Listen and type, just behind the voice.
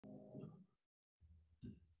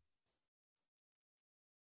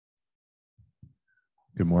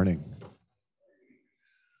Good morning.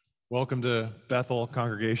 Welcome to Bethel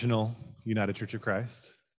Congregational United Church of Christ.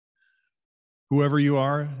 Whoever you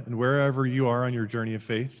are and wherever you are on your journey of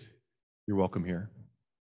faith, you're welcome here.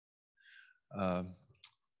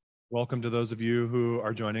 Welcome to those of you who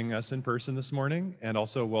are joining us in person this morning, and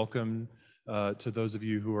also welcome to those of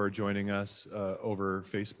you who are joining us over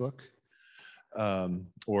Facebook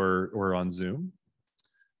or on Zoom.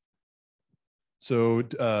 So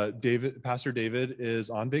Pastor David is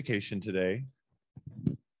on vacation today.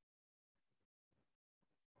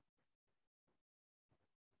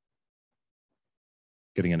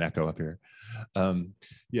 Getting an echo up here.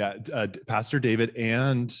 Pastor David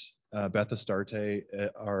and Beth Astarte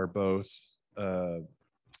are both on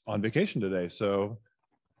vacation today, so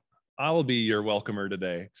I'll be your welcomer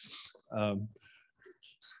today.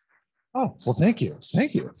 Oh, well, thank you.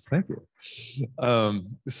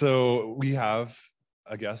 So we have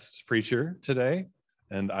a guest preacher today,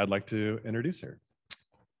 and I'd like to introduce her.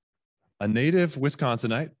 A native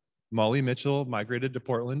Wisconsinite, Molly Mitchell migrated to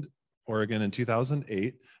Portland, Oregon in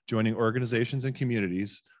 2008, joining organizations and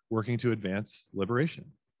communities working to advance liberation.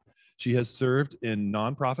 She has served in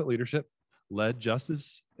nonprofit leadership, led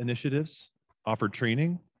justice initiatives, offered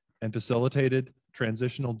training, and facilitated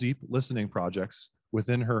transitional deep listening projects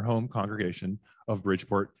within her home congregation of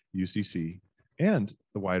Bridgeport UCC and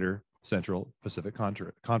the wider Central Pacific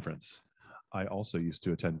Conference. I also used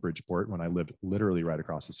to attend Bridgeport when I lived literally right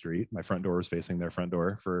across the street. My front door was facing their front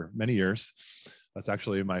door for many years. That's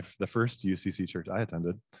actually the first UCC church I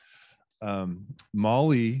attended.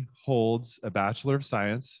 Molly holds a Bachelor of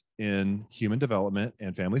Science in Human Development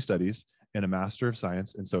and Family Studies and a Master of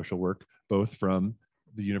Science in Social Work, both from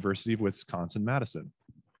the University of Wisconsin-Madison.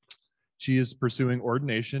 She is pursuing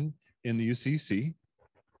ordination in the UCC,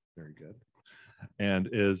 very good, and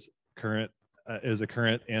is a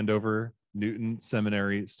current Andover Newton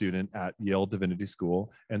Seminary student at Yale Divinity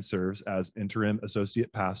School and serves as interim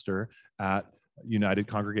associate pastor at United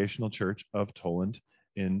Congregational Church of Toland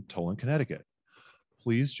in Toland, Connecticut.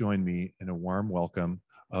 Please join me in a warm welcome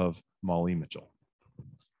of Molly Mitchell.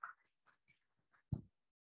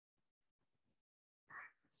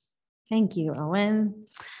 Thank you, Owen.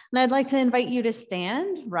 And I'd like to invite you to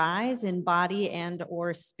stand, rise in body and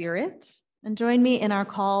or spirit, and join me in our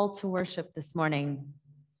call to worship this morning.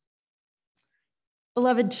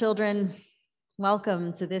 Beloved children,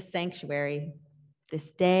 welcome to this sanctuary,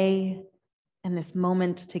 this day, and this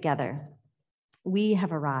moment together. We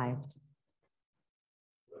have arrived.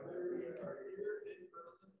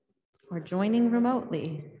 We're joining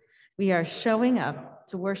remotely. We are showing up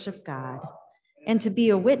to worship God and to be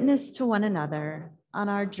a witness to one another on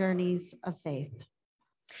our journeys of faith.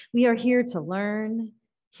 We are here to learn,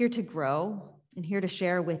 here to grow, and here to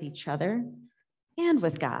share with each other and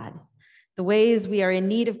with God the ways we are in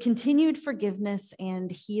need of continued forgiveness and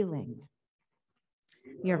healing.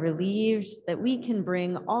 We are relieved that we can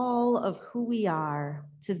bring all of who we are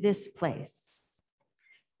to this place,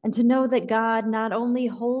 and to know that God not only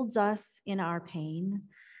holds us in our pain,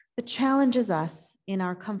 but challenges us in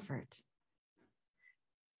our comfort,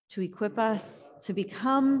 to equip us to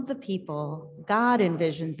become the people God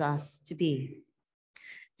envisions us to be.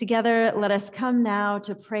 Together, let us come now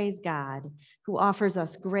to praise God, who offers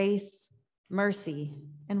us grace, mercy,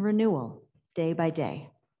 and renewal day by day.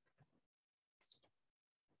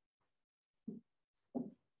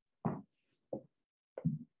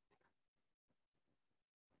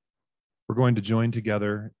 We're going to join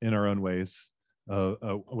together in our own ways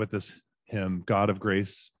with this hymn, God of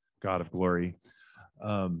Grace, God of Glory.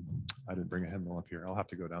 I didn't bring a hymnal up here. I'll have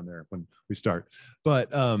to go down there when we start.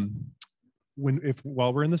 But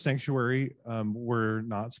while we're in the sanctuary, we're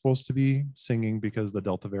not supposed to be singing because the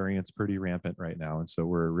Delta variant's pretty rampant right now, and so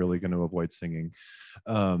we're really going to avoid singing.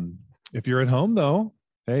 If you're at home, though,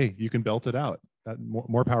 hey, you can belt it out.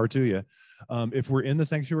 More power to you. If we're in the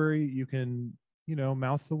sanctuary, you can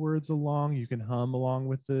mouth the words along. You can hum along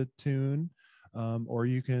with the tune, or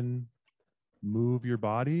you can move your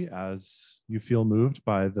body as you feel moved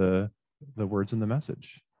by the words in the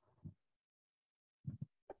message.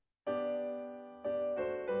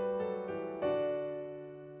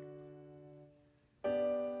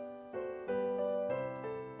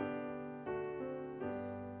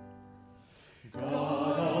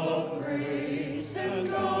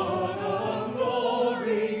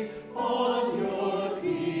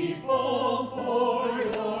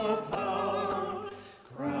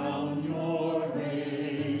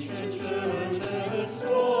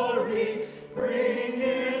 Bring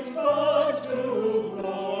it.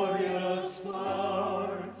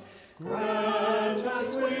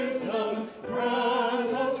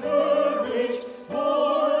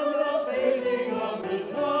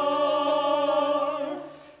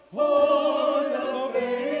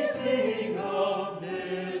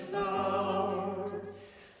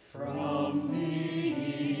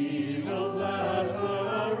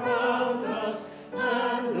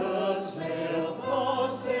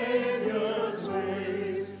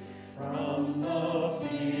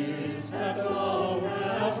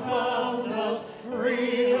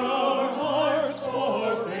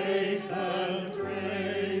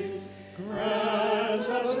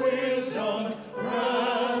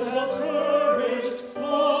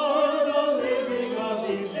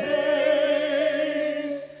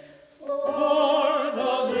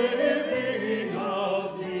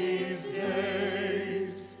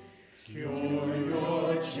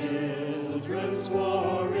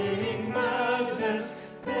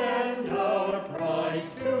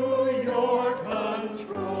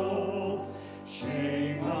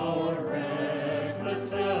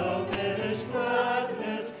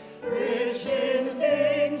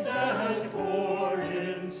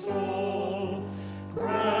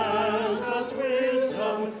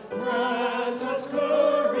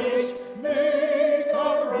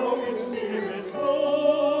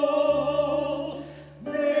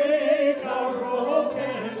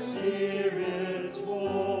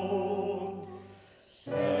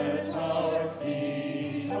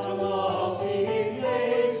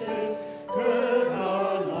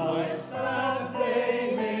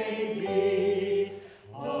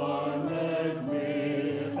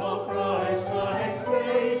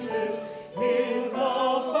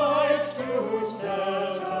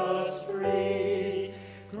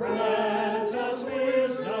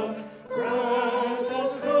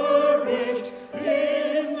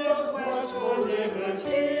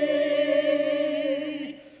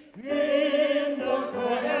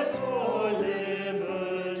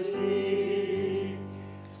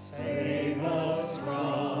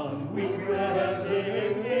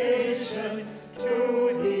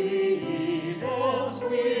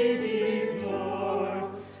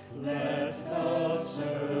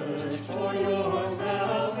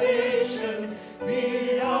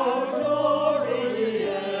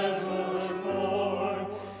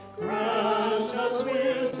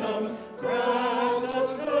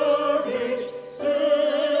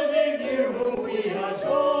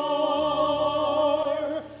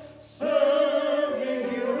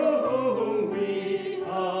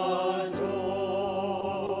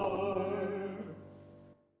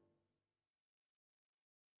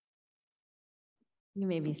 You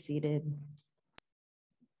may be seated.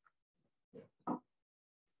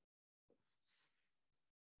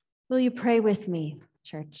 Will you pray with me,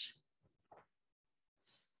 church?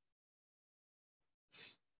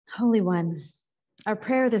 Holy One, our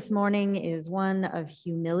prayer this morning is one of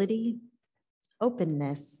humility,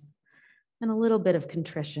 openness, and a little bit of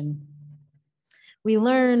contrition. We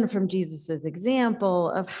learn from Jesus's example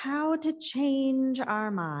of how to change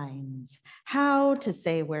our minds, how to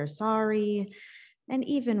say we're sorry, and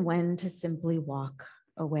even when to simply walk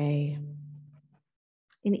away.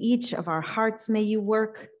 In each of our hearts, may you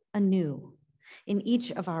work anew. In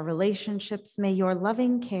each of our relationships, may your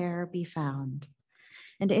loving care be found.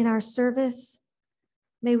 And in our service,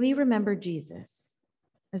 may we remember Jesus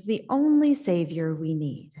as the only Savior we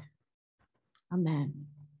need. Amen.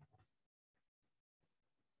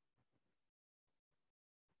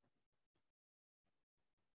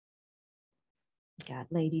 Got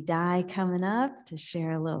Lady Di coming up to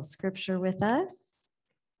share a little scripture with us.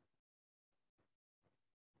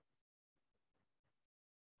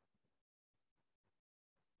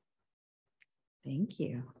 Thank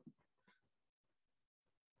you.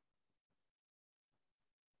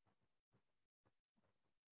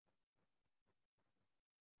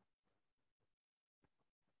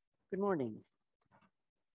 Good morning.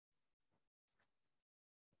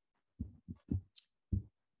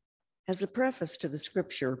 As a preface to the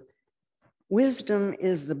scripture, wisdom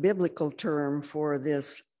is the biblical term for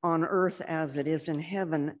this on earth as it is in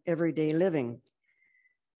heaven everyday living.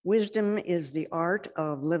 Wisdom is the art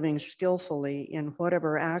of living skillfully in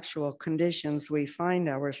whatever actual conditions we find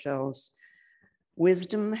ourselves.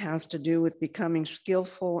 Wisdom has to do with becoming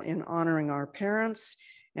skillful in honoring our parents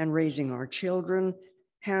and raising our children,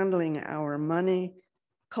 handling our money,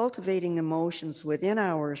 cultivating emotions within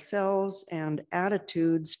ourselves and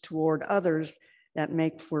attitudes toward others that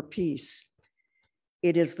make for peace.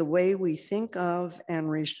 It is the way we think of and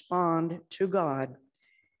respond to God.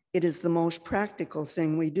 It is the most practical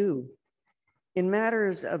thing we do. In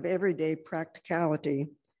matters of everyday practicality,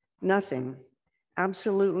 nothing,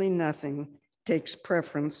 absolutely nothing, takes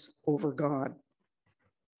preference over God.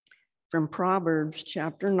 From Proverbs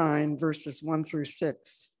chapter 9, verses 1 through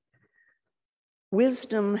 6.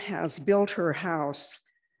 Wisdom has built her house.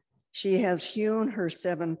 She has hewn her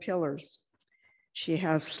 7 pillars. She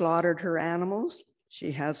has slaughtered her animals.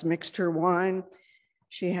 She has mixed her wine.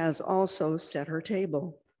 She has also set her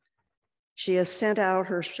table. She has sent out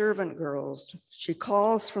her servant girls. She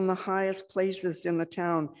calls from the highest places in the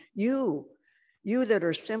town, you that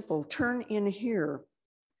are simple, turn in here.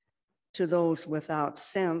 To those without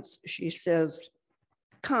sense, she says,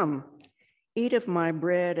 come, eat of my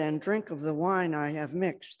bread and drink of the wine I have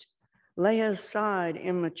mixed. Lay aside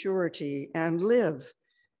immaturity and live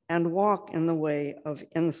and walk in the way of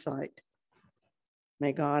insight.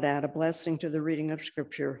 May God add a blessing to the reading of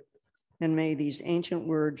scripture, and may these ancient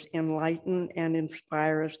words enlighten and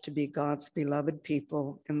inspire us to be God's beloved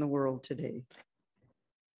people in the world today.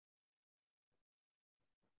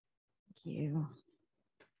 Thank you.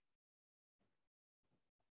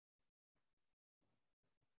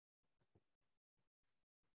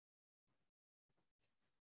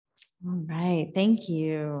 All right, thank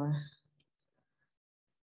you.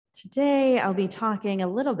 Today, I'll be talking a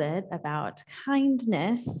little bit about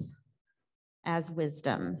kindness as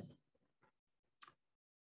wisdom.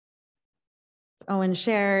 As Owen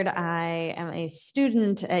shared, I am a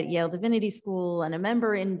student at Yale Divinity School and a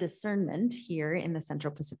member in discernment here in the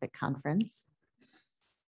Central Pacific Conference.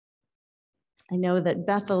 I know that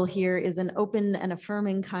Bethel here is an open and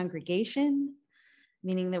affirming congregation,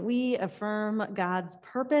 meaning that we affirm God's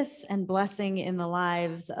purpose and blessing in the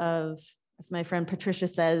lives of, as my friend Patricia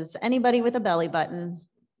says, anybody with a belly button.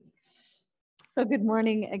 So good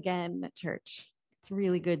morning again, church. It's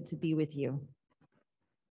really good to be with you.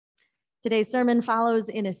 Today's sermon follows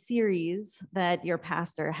in a series that your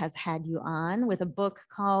pastor has had you on with a book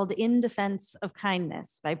called In Defense of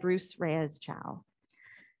Kindness by Bruce Reyes-Chow.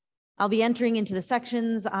 I'll be entering into the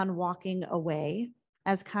sections on walking away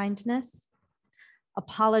as kindness,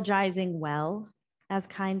 apologizing well as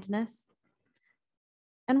kindness,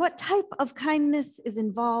 and what type of kindness is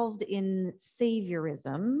involved in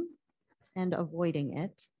saviorism and avoiding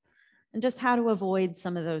it, and just how to avoid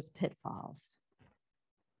some of those pitfalls.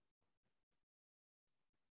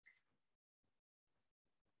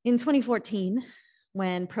 In 2014,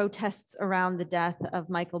 when protests around the death of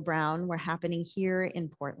Michael Brown were happening here in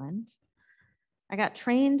Portland, I got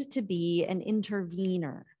trained to be an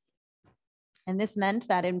intervener. And this meant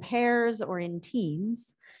that in pairs or in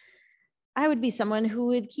teams, I would be someone who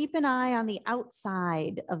would keep an eye on the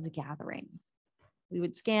outside of the gathering, We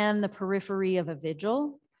would scan the periphery of a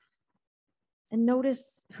vigil and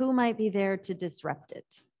notice who might be there to disrupt it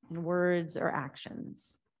in words or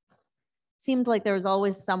actions. It seemed like there was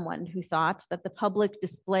always someone who thought that the public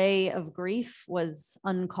display of grief was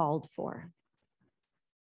uncalled for.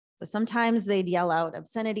 So sometimes they'd yell out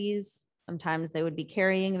obscenities, sometimes they would be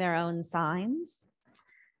carrying their own signs.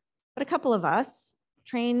 But a couple of us,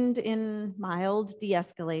 trained in mild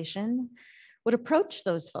de-escalation, would approach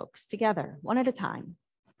those folks together, one at a time.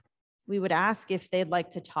 We would ask if they'd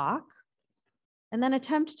like to talk, and then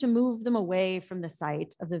attempt to move them away from the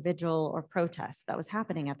site of the vigil or protest that was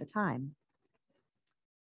happening at the time.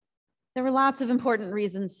 There were lots of important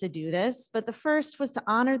reasons to do this, but the first was to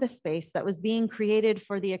honor the space that was being created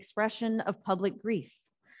for the expression of public grief.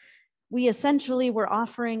 We essentially were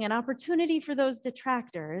offering an opportunity for those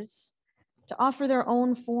detractors to offer their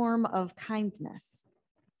own form of kindness,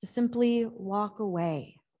 to simply walk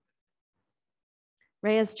away.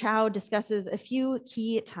 Reyes Chow discusses a few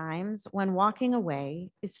key times when walking away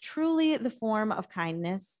is truly the form of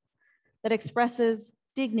kindness that expresses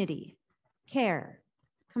dignity, care,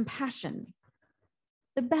 compassion,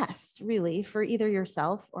 the best, really, for either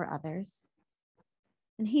yourself or others.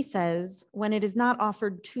 And he says, when it is not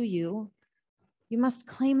offered to you, you must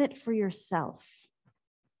claim it for yourself.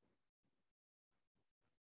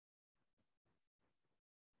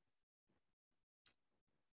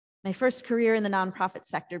 My first career in the nonprofit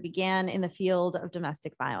sector began in the field of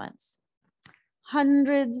domestic violence.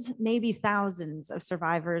 Hundreds, maybe thousands of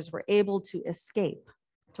survivors were able to escape,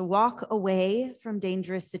 to walk away from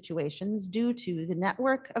dangerous situations due to the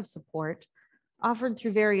network of support offered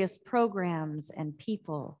through various programs and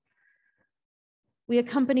people. We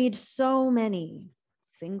accompanied so many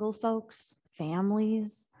single folks,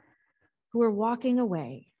 families who were walking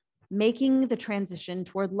away, making the transition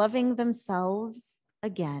toward loving themselves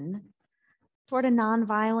again, toward a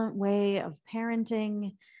nonviolent way of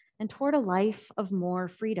parenting, and toward a life of more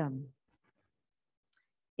freedom.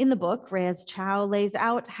 In the book, Reyes Chow lays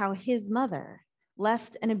out how his mother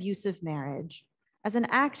left an abusive marriage as an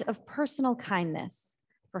act of personal kindness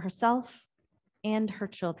for herself and her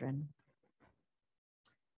children.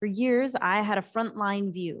 For years, I had a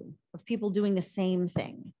frontline view of people doing the same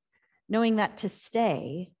thing, knowing that to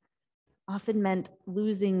stay often meant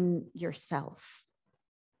losing yourself.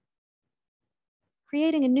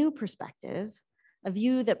 Creating a new perspective, a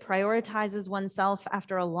view that prioritizes oneself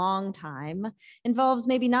after a long time, involves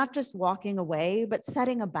maybe not just walking away, but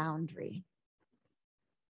setting a boundary.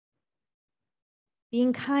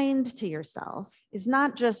 Being kind to yourself is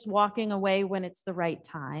not just walking away when it's the right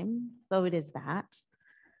time, though it is that.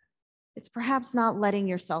 It's perhaps not letting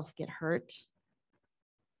yourself get hurt,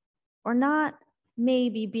 or not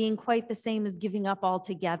maybe being quite the same as giving up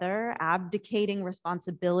altogether, abdicating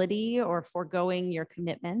responsibility, or foregoing your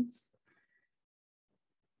commitments.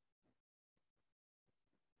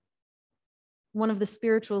 One of the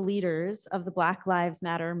spiritual leaders of the Black Lives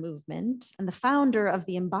Matter movement and the founder of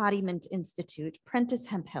the Embodiment Institute, Prentice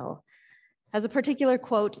Hemphill, has a particular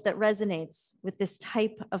quote that resonates with this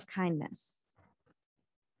type of kindness.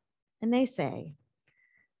 And they say,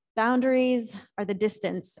 "Boundaries are the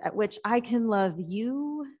distance at which I can love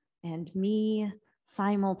you and me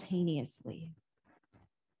simultaneously."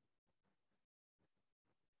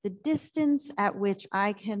 The distance at which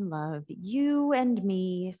I can love you and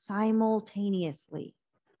me simultaneously.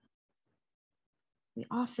 We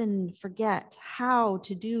often forget how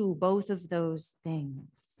to do both of those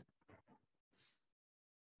things.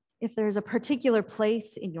 If there's a particular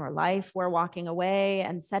place in your life where walking away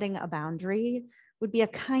and setting a boundary would be a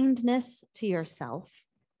kindness to yourself,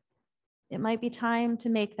 it might be time to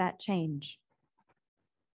make that change.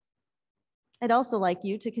 I'd also like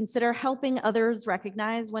you to consider helping others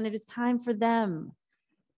recognize when it is time for them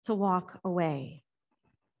to walk away.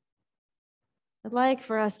 I'd like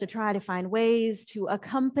for us to try to find ways to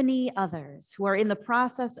accompany others who are in the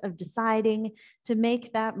process of deciding to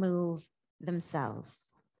make that move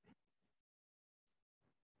themselves.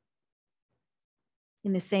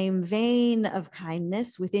 In the same vein of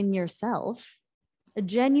kindness within yourself, a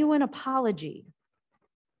genuine apology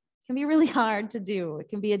can be really hard to do. It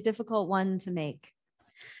can be a difficult one to make.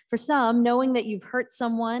 For some, knowing that you've hurt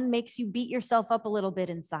someone makes you beat yourself up a little bit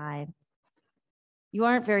inside. You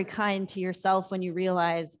aren't very kind to yourself when you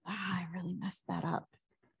realize, I really messed that up.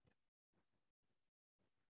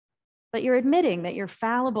 But you're admitting that you're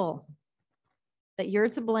fallible, that you're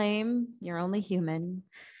to blame, you're only human,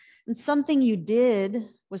 and something you did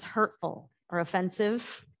was hurtful or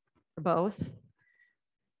offensive, or both.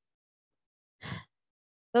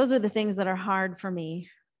 Those are the things that are hard for me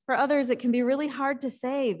For others, it can be really hard to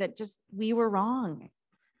say that just we were wrong,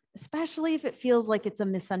 especially if it feels like it's a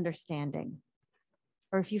misunderstanding,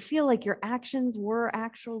 or if you feel like your actions were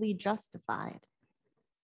actually justified.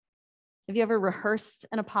 Have you ever rehearsed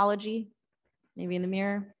an apology? Maybe in the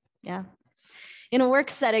mirror? Yeah. In a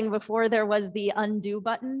work setting before there was the undo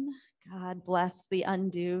button, God bless the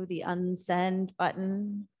undo, the unsend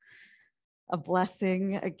button, a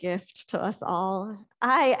blessing, a gift to us all.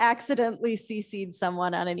 I accidentally CC'd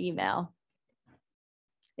someone on an email.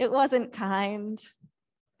 It wasn't kind.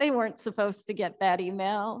 They weren't supposed to get that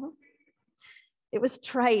email. It was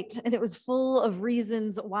trite, and it was full of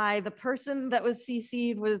reasons why the person that was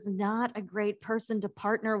CC'd was not a great person to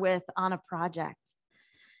partner with on a project.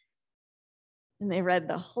 And they read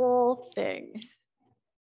the whole thing.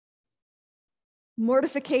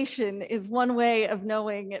 Mortification is one way of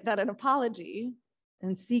knowing that an apology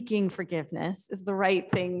and seeking forgiveness is the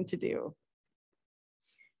right thing to do.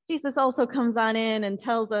 Jesus also comes on in and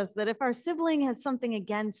tells us that if our sibling has something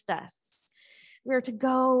against us, we are to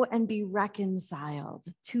go and be reconciled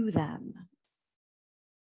to them.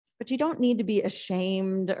 But you don't need to be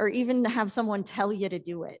ashamed or even have someone tell you to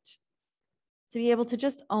do it, to be able to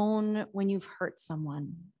just own when you've hurt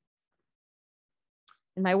someone.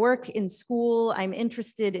 In my work in school, I'm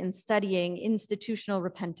interested in studying institutional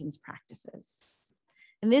repentance practices.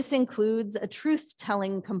 And this includes a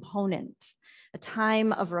truth-telling component, a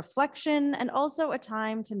time of reflection, and also a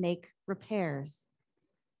time to make repairs.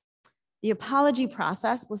 The apology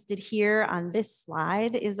process listed here on this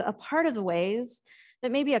slide is a part of the ways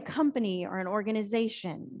that maybe a company or an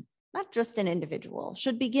organization, not just an individual,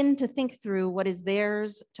 should begin to think through what is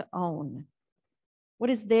theirs to own. What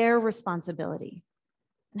is their responsibility?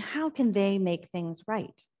 And how can they make things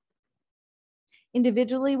right?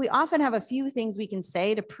 Individually, we often have a few things we can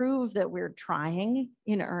say to prove that we're trying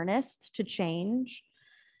in earnest to change.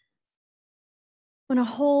 When a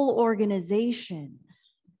whole organization,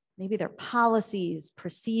 maybe their policies,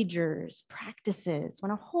 procedures, practices,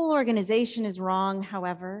 when a whole organization is wrong,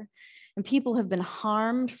 however, and people have been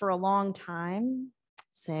harmed for a long time,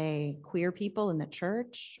 say queer people in the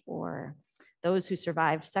church or those who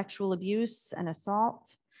survived sexual abuse and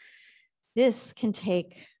assault, this can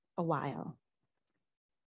take a while.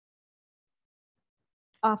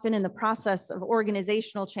 Often in the process of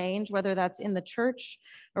organizational change, whether that's in the church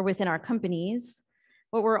or within our companies,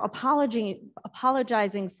 what we're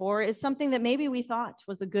apologizing for is something that maybe we thought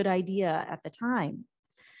was a good idea at the time.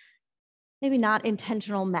 Maybe not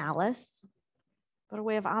intentional malice, but a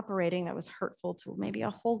way of operating that was hurtful to maybe a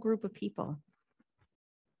whole group of people.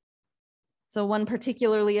 So one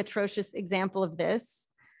particularly atrocious example of this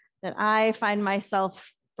that I find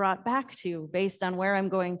myself brought back to based on where I'm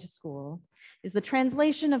going to school is the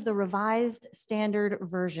translation of the Revised Standard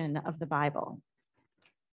Version of the Bible.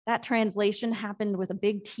 That translation happened with a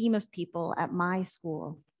big team of people at my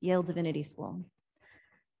school, Yale Divinity School.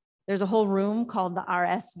 There's a whole room called the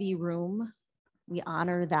RSV room. We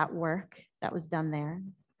honor that work that was done there.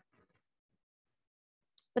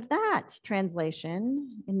 But that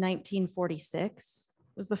translation in 1946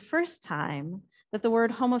 was the first time that the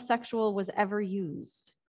word homosexual was ever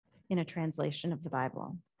used in a translation of the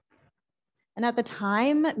Bible. And at the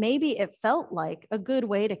time, maybe it felt like a good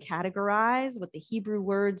way to categorize what the Hebrew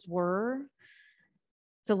words were,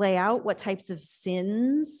 to lay out what types of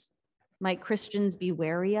sins might Christians be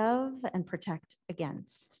wary of and protect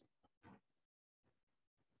against.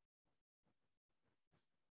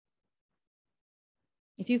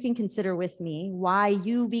 If you can consider with me why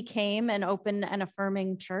you became an open and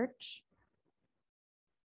affirming church,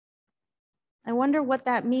 I wonder what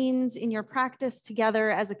that means in your practice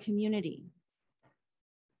together as a community.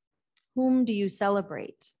 Whom do you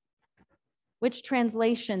celebrate? Which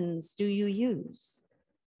translations do you use?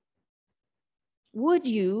 Would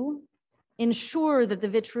you ensure that the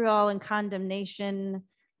vitriol and condemnation,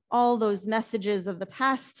 all those messages of the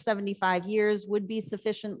past 75 years would be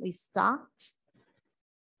sufficiently stopped?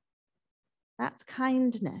 That's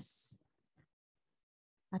kindness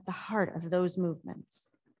at the heart of those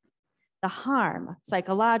movements. The harm,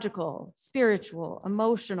 psychological, spiritual,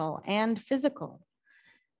 emotional, and physical,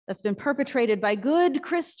 that's been perpetrated by good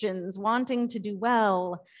Christians wanting to do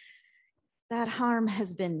well, that harm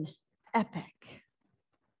has been epic.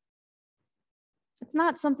 It's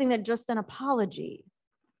not something that just an apology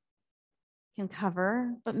can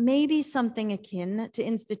cover, but maybe something akin to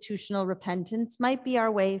institutional repentance might be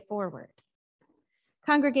our way forward.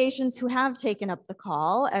 Congregations who have taken up the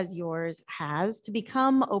call, as yours has, to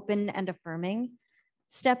become open and affirming,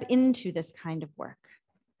 step into this kind of work.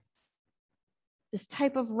 This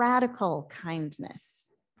type of radical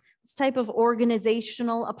kindness, this type of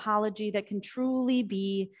organizational apology that can truly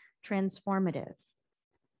be transformative.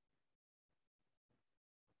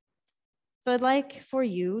 So I'd like for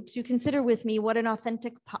you to consider with me what an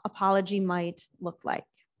authentic apology might look like.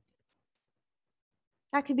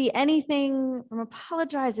 That could be anything from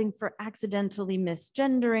apologizing for accidentally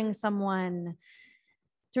misgendering someone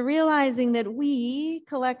to realizing that we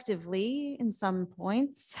collectively, in some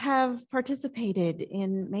points, have participated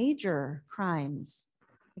in major crimes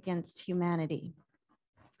against humanity.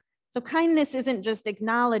 So kindness isn't just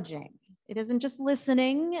acknowledging. It isn't just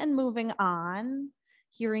listening and moving on,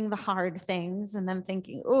 hearing the hard things and then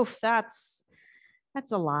thinking, oof, that's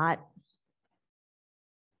a lot.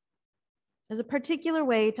 There's a particular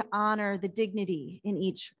way to honor the dignity in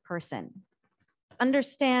each person.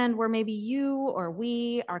 Understand where maybe you or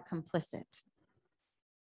we are complicit.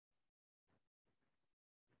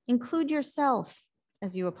 Include yourself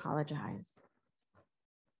as you apologize.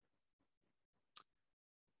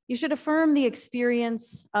 You should affirm the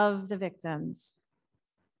experience of the victims,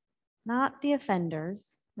 not the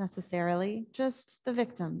offenders necessarily, just the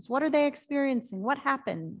victims. What are they experiencing? What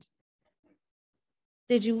happened?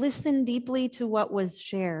 Did you listen deeply to what was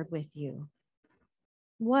shared with you?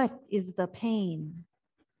 What is the pain?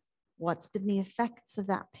 What's been the effects of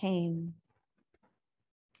that pain?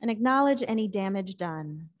 And acknowledge any damage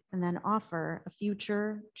done, and then offer a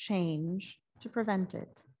future change to prevent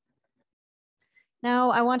it.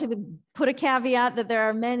 Now, I want to put a caveat that there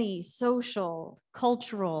are many social,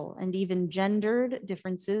 cultural, and even gendered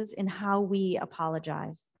differences in how we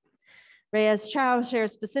apologize. Reyes Chow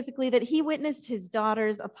shares specifically that he witnessed his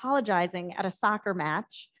daughters apologizing at a soccer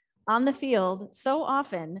match on the field so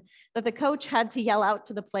often that the coach had to yell out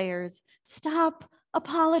to the players, "Stop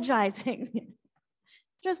apologizing,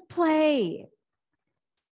 just play."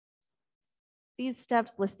 These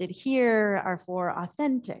steps listed here are for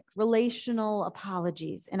authentic, relational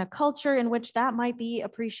apologies in a culture in which that might be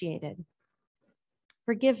appreciated.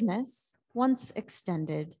 Forgiveness, once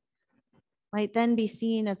extended, might then be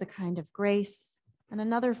seen as a kind of grace and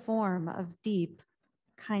another form of deep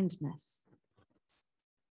kindness.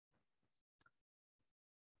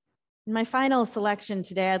 In my final selection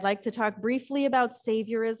today, I'd like to talk briefly about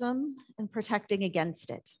saviorism and protecting against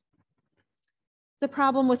it. It's a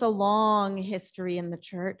problem with a long history in the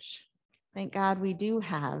church. Thank God we do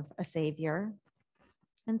have a savior.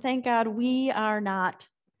 And thank God we are not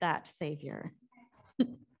that savior.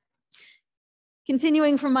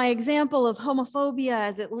 Continuing from my example of homophobia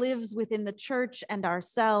as it lives within the church and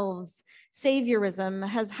ourselves, saviorism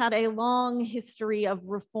has had a long history of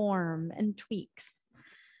reform and tweaks.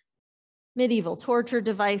 Medieval torture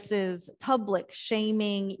devices, public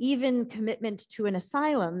shaming, even commitment to an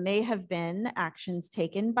asylum may have been actions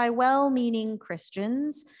taken by well-meaning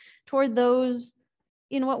Christians toward those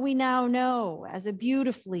in what we now know as a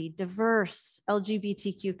beautifully diverse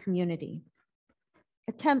LGBTQ community.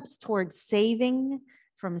 Attempts towards saving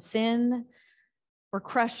from sin or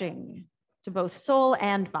crushing to both soul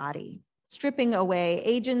and body, stripping away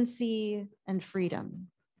agency and freedom.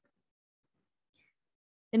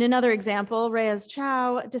 In another example, Reyes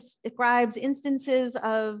Chow describes instances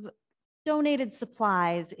of donated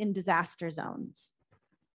supplies in disaster zones.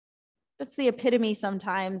 That's the epitome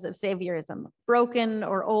sometimes of saviorism: broken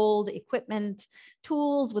or old equipment,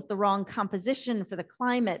 tools with the wrong composition for the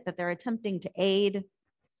climate that they're attempting to aid.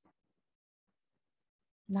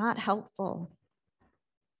 Not helpful.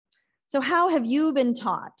 So how have you been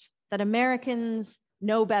taught that Americans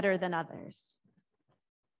know better than others?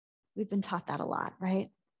 We've been taught that a lot, right?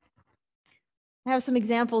 I have some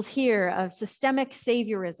examples here of systemic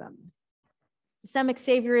saviorism. Systemic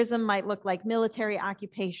saviorism might look like military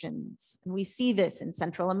occupations. And we see this in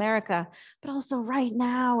Central America, but also right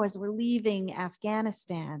now as we're leaving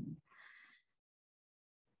Afghanistan.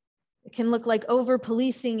 It can look like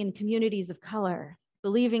over-policing in communities of color,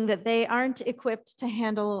 believing that they aren't equipped to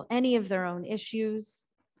handle any of their own issues.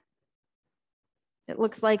 It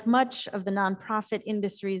looks like much of the nonprofit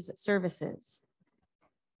industry's services.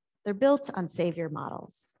 They're built on savior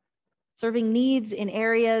models, serving needs in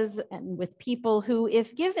areas and with people who,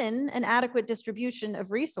 if given an adequate distribution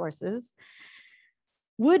of resources,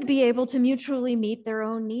 would be able to mutually meet their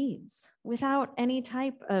own needs without any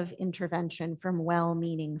type of intervention from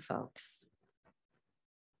well-meaning folks.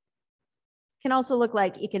 It can also look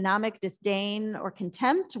like economic disdain or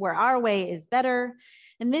contempt, where our way is better.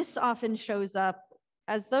 And this often shows up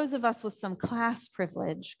as those of us with some class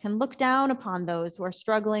privilege can look down upon those who are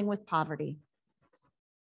struggling with poverty.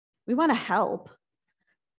 We want to help,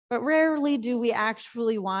 but rarely do we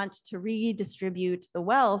actually want to redistribute the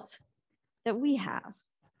wealth that we have.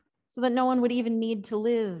 so that no one would even need to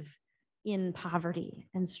live in poverty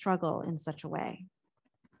and struggle in such a way.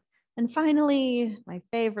 And finally, my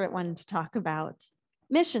favorite one to talk about,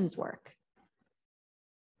 missions work.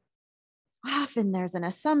 Often there's an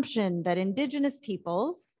assumption that Indigenous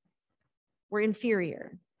peoples were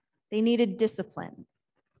inferior. They needed discipline.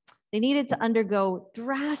 They needed to undergo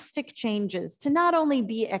drastic changes to not only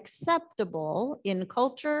be acceptable in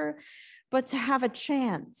culture, but to have a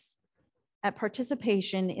chance at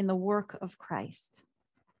participation in the work of Christ.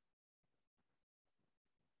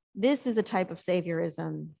 This is a type of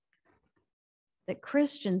saviorism that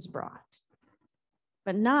Christians brought,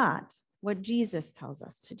 but not what Jesus tells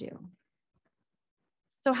us to do.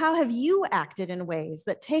 So how have you acted in ways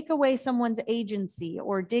that take away someone's agency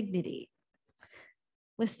or dignity?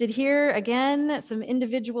 Listed here, again, some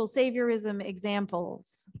individual saviorism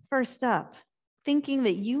examples. First up, thinking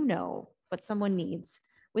that you know what someone needs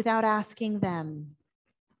without asking them.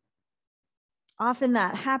 Often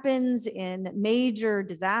that happens in major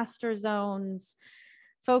disaster zones.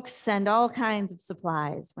 Folks send all kinds of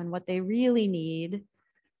supplies when what they really need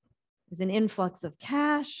is an influx of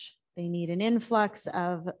cash. They need an influx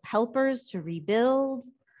of helpers to rebuild.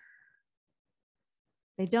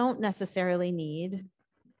 They don't necessarily need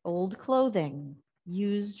old clothing,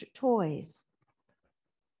 used toys.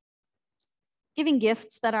 Giving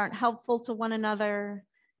gifts that aren't helpful to one another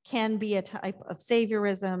can be a type of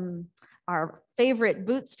saviorism. Our favorite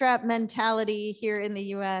bootstrap mentality here in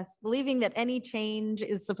the US, believing that any change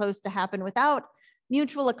is supposed to happen without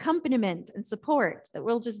mutual accompaniment and support, that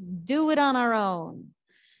we'll just do it on our own.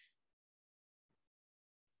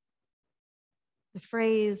 The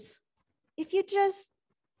phrase, if you just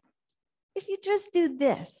do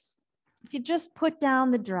this, if you just put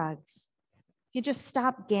down the drugs, if you just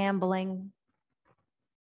stop gambling,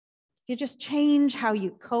 if you just change how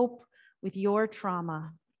you cope with your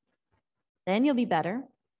trauma, then you'll be better.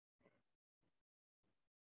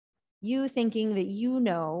 You thinking that you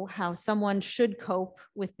know how someone should cope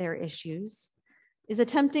with their issues is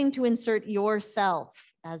attempting to insert yourself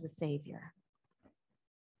as a savior.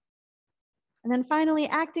 And then finally,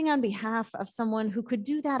 acting on behalf of someone who could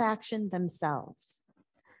do that action themselves.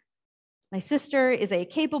 My sister is a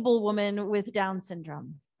capable woman with Down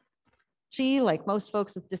syndrome. She, like most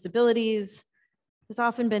folks with disabilities, has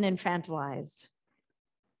often been infantilized.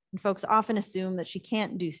 And folks often assume that she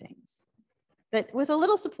can't do things that with a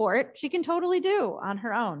little support, she can totally do on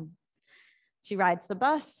her own. She rides the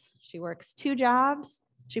bus, she works 2 jobs,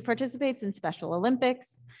 she participates in Special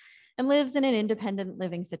Olympics, and lives in an independent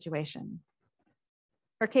living situation.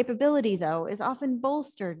 Her capability, though, is often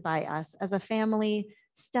bolstered by us as a family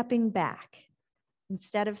stepping back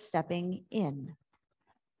instead of stepping in.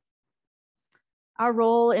 Our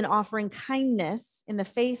role in offering kindness in the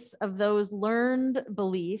face of those learned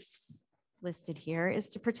beliefs listed here is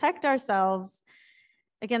to protect ourselves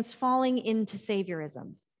against falling into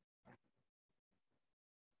saviorism.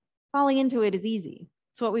 Falling into it is easy.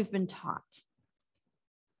 It's what we've been taught.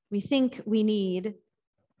 We think we need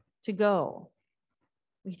to go.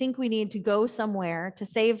 We think we need to go somewhere to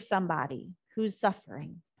save somebody who's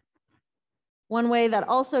suffering. One way that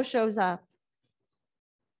also shows up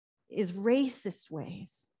is racist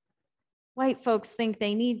ways. White folks think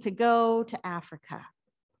they need to go to Africa.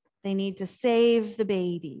 They need to save the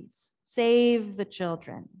babies, save the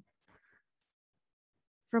children.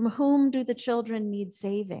 From whom do the children need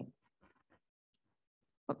saving?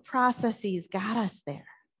 What processes got us there?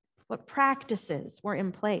 What practices were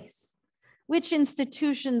in place? Which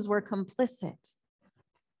institutions were complicit?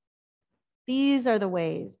 These are the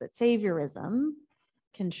ways that saviorism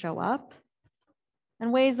can show up,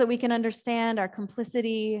 and ways that we can understand our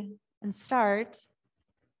complicity and start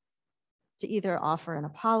to either offer an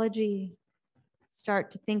apology, start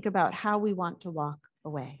to think about how we want to walk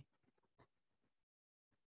away.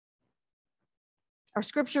 Our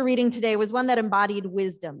scripture reading today was one that embodied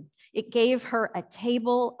wisdom. It gave her a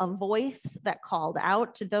table, a voice that called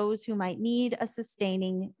out to those who might need a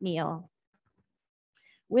sustaining meal.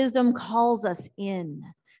 Wisdom calls us in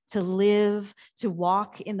to live, to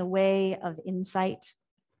walk in the way of insight.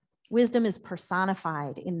 Wisdom is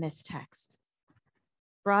personified in this text,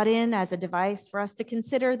 brought in as a device for us to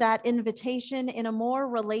consider that invitation in a more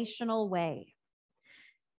relational way.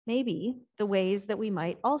 Maybe the ways that we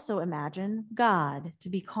might also imagine God to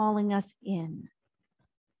be calling us in,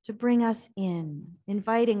 to bring us in,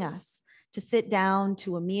 inviting us to sit down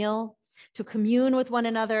to a meal, to commune with one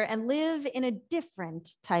another and live in a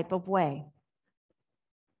different type of way.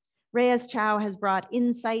 Reyes Chow has brought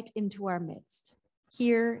insight into our midst,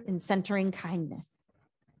 here in centering kindness.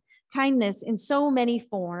 Kindness in so many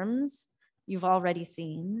forms, you've already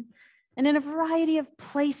seen, and in a variety of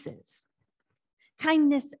places.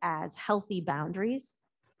 Kindness as healthy boundaries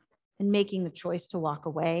and making the choice to walk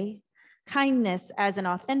away. Kindness as an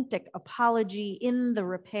authentic apology in the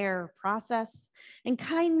repair process. And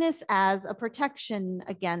kindness as a protection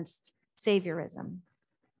against saviorism.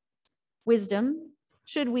 Wisdom,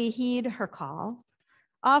 should we heed her call,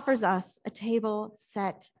 offers us a table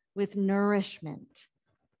set with nourishment,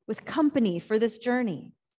 with company for this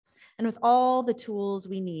journey, and with all the tools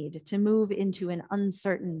we need to move into an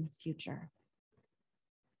uncertain future.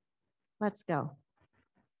 Let's go.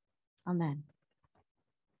 Amen.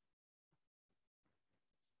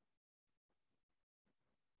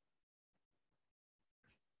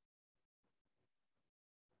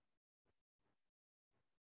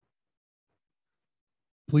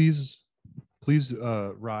 Please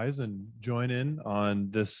rise and join in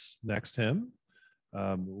on this next hymn.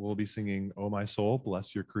 We'll be singing, "Oh My Soul,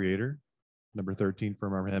 Bless Your Creator," number 13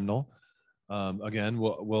 from our hymnal. Again,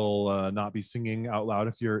 we'll not be singing out loud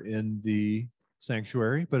if you're in the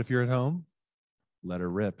sanctuary, but if you're at home, let her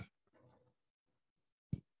rip.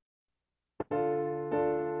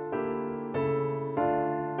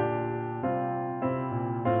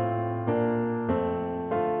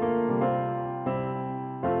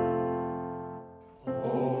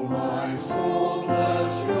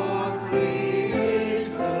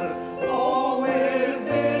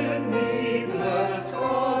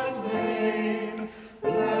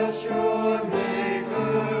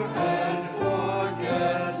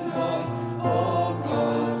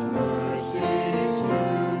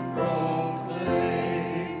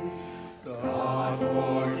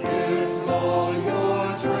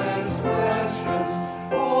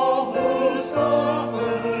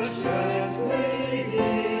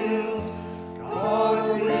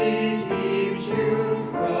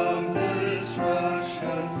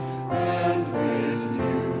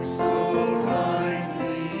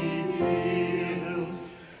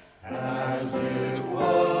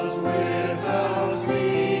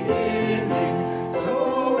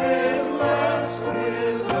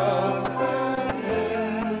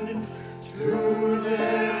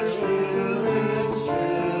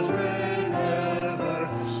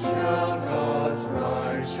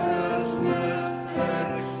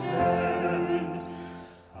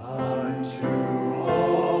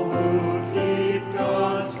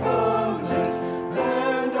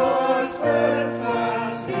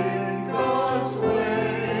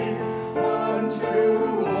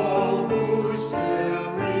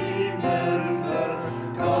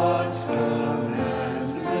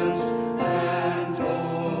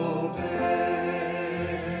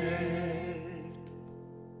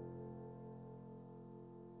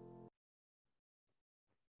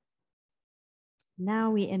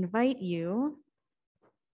 Now we invite you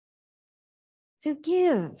to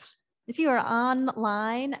give. If you are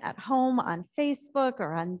online at home on Facebook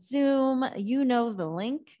or on Zoom, you know the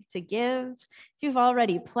link to give. If you've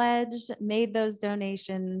already pledged, made those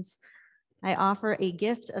donations, I offer a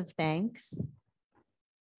gift of thanks.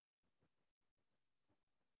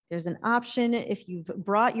 There's an option if you've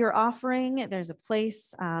brought your offering. There's a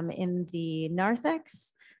place in the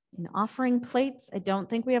narthex in offering plates. I don't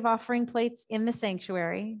think we have offering plates in the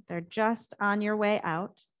sanctuary. They're just on your way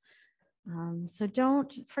out. So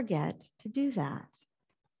don't forget to do that.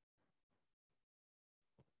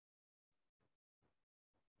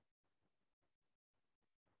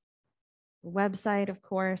 The website, of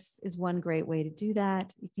course, is one great way to do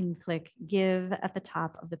that. You can click Give at the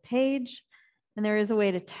top of the page, and there is a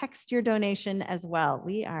way to text your donation as well.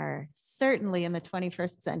 We are certainly in the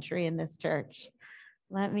 21st century in this church.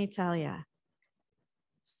 Let me tell you.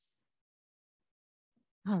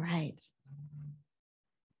 All right.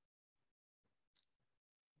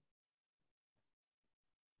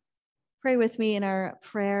 Pray with me in our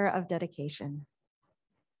prayer of dedication.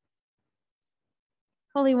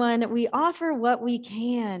 Holy One, we offer what we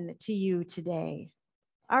can to you today.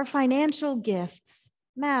 Our financial gifts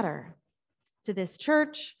matter to this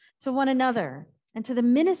church, to one another, and to the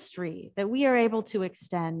ministry that we are able to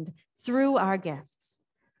extend through our gifts.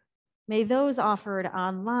 May those offered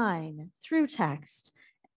online, through text,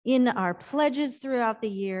 in our pledges throughout the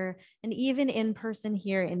year, and even in person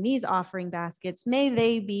here in these offering baskets, may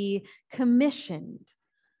they be commissioned.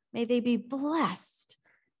 May they be blessed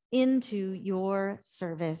into your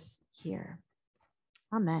service here.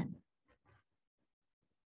 Amen.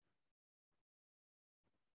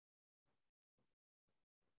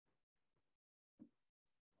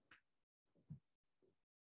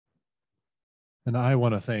 And I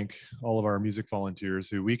want to thank all of our music volunteers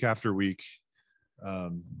who week after week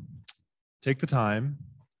take the time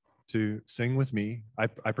to sing with me. I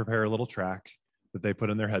prepare a little track that they put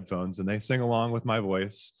in their headphones, and they sing along with my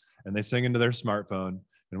voice, and they sing into their smartphone.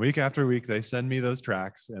 And week after week, they send me those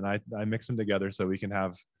tracks, and I mix them together so we can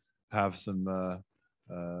have some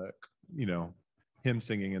hymn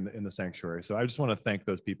singing in the sanctuary. So I just want to thank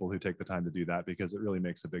those people who take the time to do that, because it really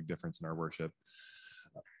makes a big difference in our worship.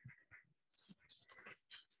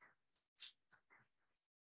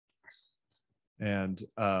 And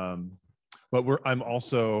but I'm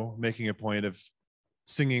also making a point of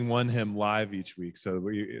singing one hymn live each week, so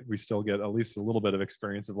we still get at least a little bit of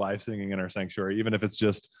experience of live singing in our sanctuary, even if it's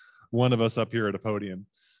just one of us up here at a podium.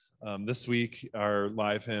 This week, our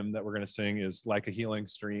live hymn that we're going to sing is "Like a Healing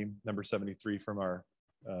Stream," number 73 from our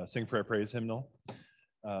Sing Prayer Praise hymnal.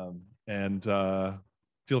 Feel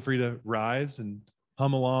free to rise and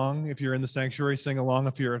hum along if you're in the sanctuary, sing along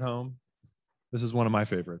if you're at home. This is one of my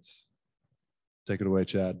favorites. Take it away,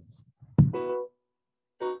 Chad.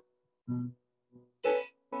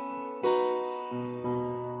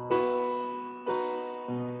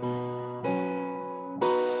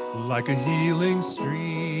 Like a healing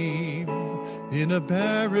stream in a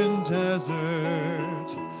barren desert,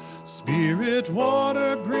 spirit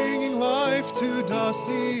water bringing life to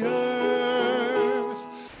dusty earth.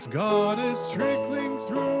 God is trickling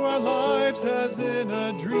through our lives as in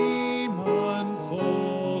a dream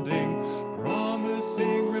unfolding,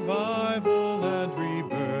 promising revival and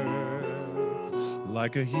rebirth.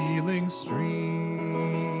 Like a healing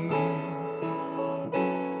stream,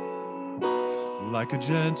 like a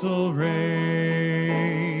gentle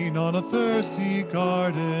rain on a thirsty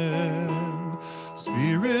garden,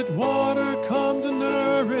 spirit water come to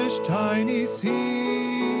nourish tiny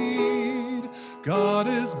seed. God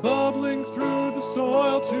is bubbling through the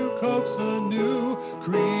soil to coax a new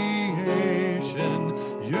creation,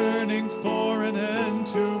 yearning for an end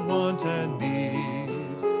to want and need.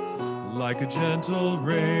 Like a gentle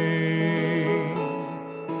rain,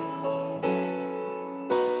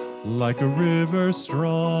 like a river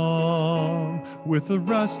strong with a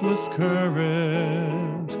restless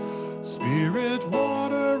current, spirit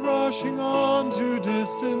water rushing on to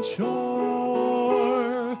distant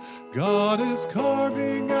shore. God is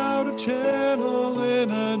carving out a channel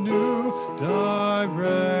in a new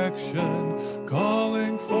direction,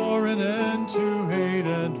 calling for an end to hate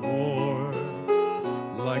and war.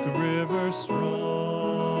 Like a river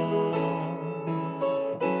strong,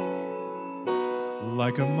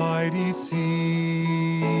 like a mighty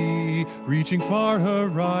sea, reaching far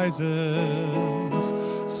horizons,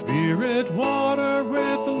 spirit water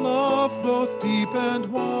with a love both deep and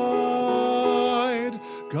wide.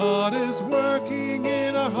 God is working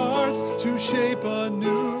in our hearts to shape a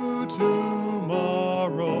new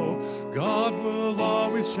tomorrow. God will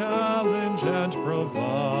always challenge and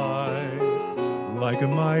provide. Like a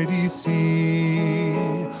mighty sea,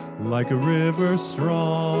 like a river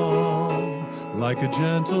strong, like a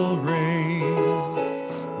gentle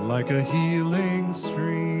rain, like a healing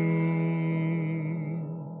stream.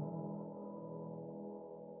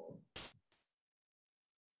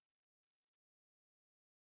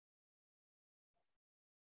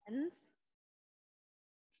 Friends,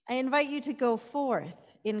 I invite you to go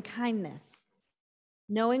forth in kindness,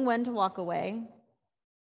 knowing when to walk away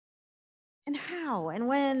and how and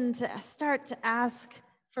when to start to ask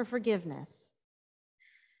for forgiveness,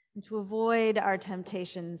 and to avoid our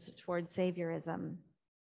temptations toward saviorism.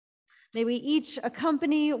 May we each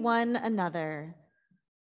accompany one another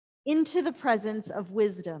into the presence of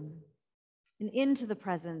wisdom and into the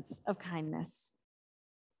presence of kindness.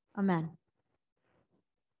 Amen.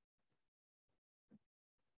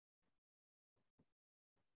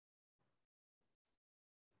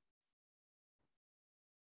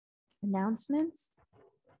 Announcements?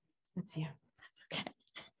 That's you. That's okay.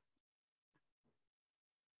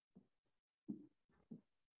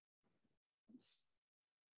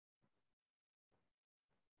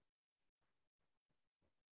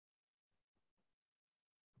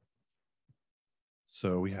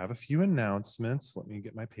 So we have a few announcements. Let me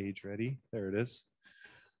get my page ready. There it is.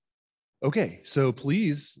 Okay, so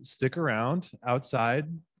please stick around outside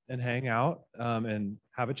and hang out and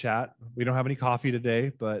have a chat. We don't have any coffee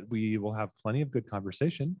today, but we will have plenty of good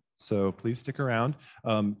conversation. So please stick around.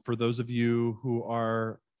 For those of you who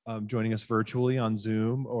are joining us virtually on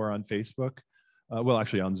Zoom or on Facebook, well,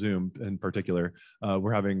 actually on Zoom in particular,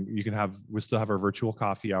 we still have our virtual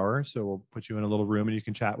coffee hour. So we'll put you in a little room and you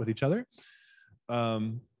can chat with each other.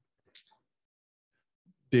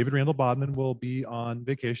 David Randall Bodman will be on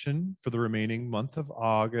vacation for the remaining month of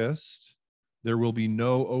August. There will be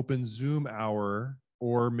no open Zoom hour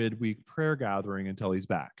or midweek prayer gathering until he's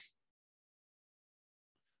back.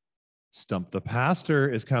 Stump the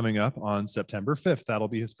Pastor is coming up on September 5th. That'll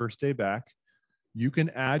be his first day back. You can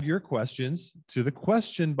add your questions to the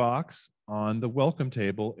question box on the welcome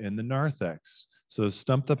table in the narthex. So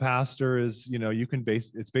Stump the Pastor is,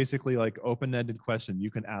 it's basically like open-ended question.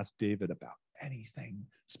 You can ask David about anything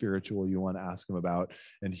spiritual you want to ask him about,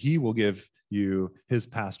 and he will give you his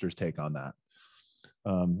pastor's take on that.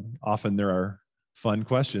 Often there are fun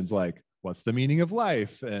questions like, what's the meaning of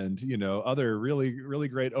life? And, other really, really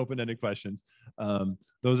great open-ended questions.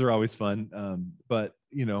 Those are always fun. But,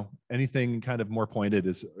 anything kind of more pointed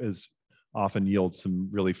is often yields some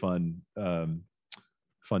really fun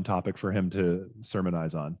topic for him to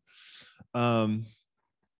sermonize on.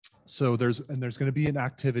 So there's going to be an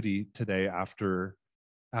activity today after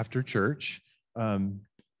church.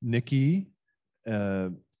 Nikki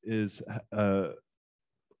is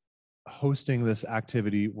hosting this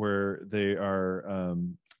activity where they are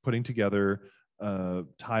putting together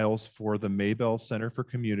tiles for the Maybell Center for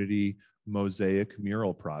Community Mosaic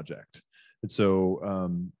Mural Project. And so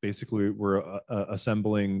basically we're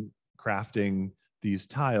crafting these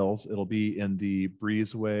tiles. It'll be in the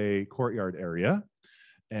Breezeway courtyard area.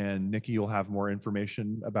 And Nikki will have more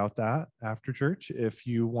information about that after church if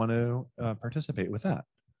you want to participate with that.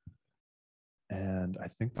 And I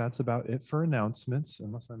think that's about it for announcements,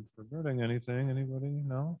 unless I'm forgetting anything. Anybody?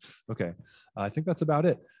 No? Okay. I think that's about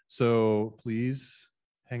it. So please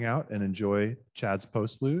hang out and enjoy Chad's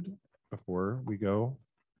postlude before we go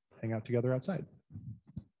hang out together outside.